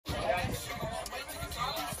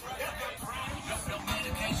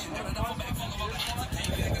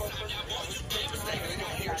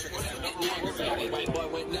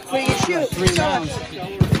3 rounds. 3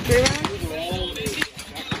 rounds?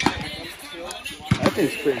 I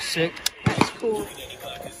think it's pretty sick. That's cool.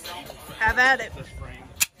 Have at it.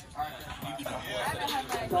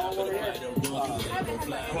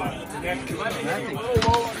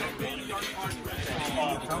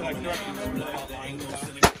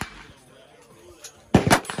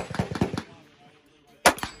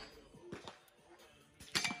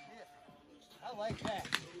 I like that.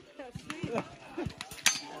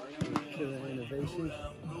 Killer innovation.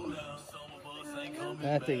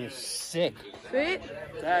 That thing is sick. Sweet.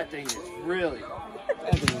 That thing is really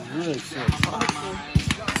sick.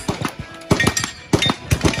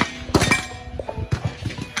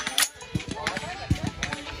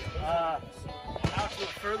 Out to a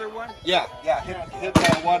further one? Yeah, hit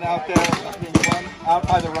that one out there, one out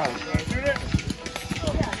by the road. Shoot it?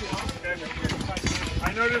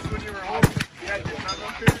 I noticed when you were holding, you had your thumb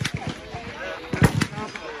up there.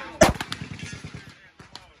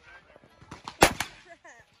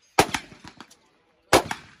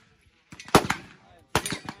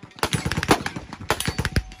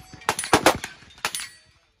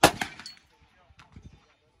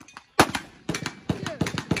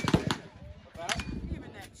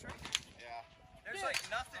 There's like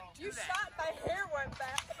nothing to You that. shot my hair went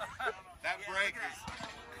back. That brake is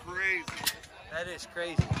crazy. That is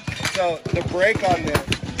crazy. So the brake on this,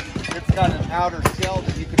 it's got an outer shell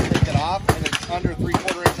that you can take it off, and it's under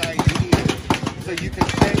 3/4 inch ID. So you can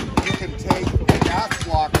take the gas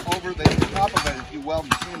block over the top of it if you weld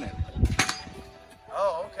and pin it.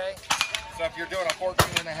 Oh, okay. So if you're doing a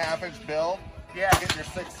 14.5 inch build, Yeah. get your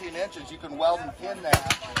 16 inches, you can weld and pin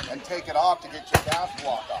that and take it off to get your gas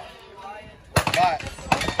block off. But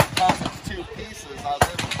because it's 2 pieces, I was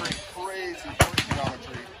able to create crazy torque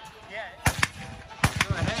geometry. Yeah.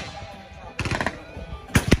 Go ahead.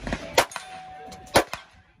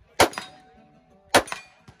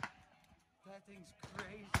 That thing's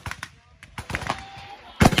crazy.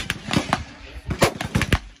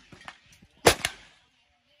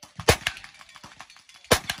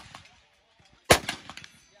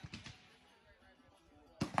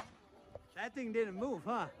 That thing didn't move,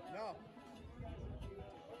 huh? No.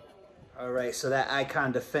 All right, so that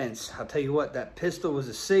Icon Defense. I'll tell you what, that pistol was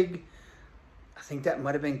a SIG. I think that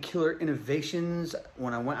might have been Killer Innovations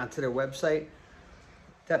when I went onto their website.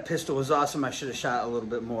 That pistol was awesome. I should have shot a little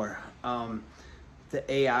bit more.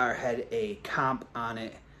 The AR had a comp on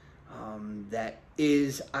it that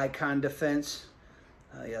is Icon Defense.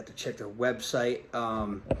 You have to check their website.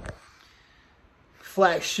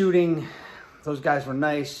 Flat shooting, those guys were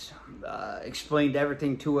nice. Explained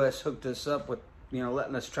everything to us, hooked us up with,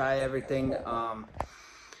 letting us try everything.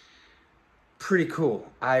 Pretty cool.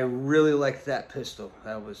 I really liked that pistol.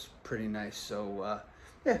 That was pretty nice. So,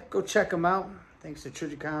 yeah, go check them out. Thanks to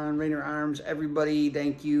Trijicon, Rainier Arms, everybody.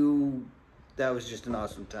 Thank you. That was just an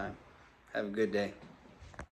awesome time. Have a good day.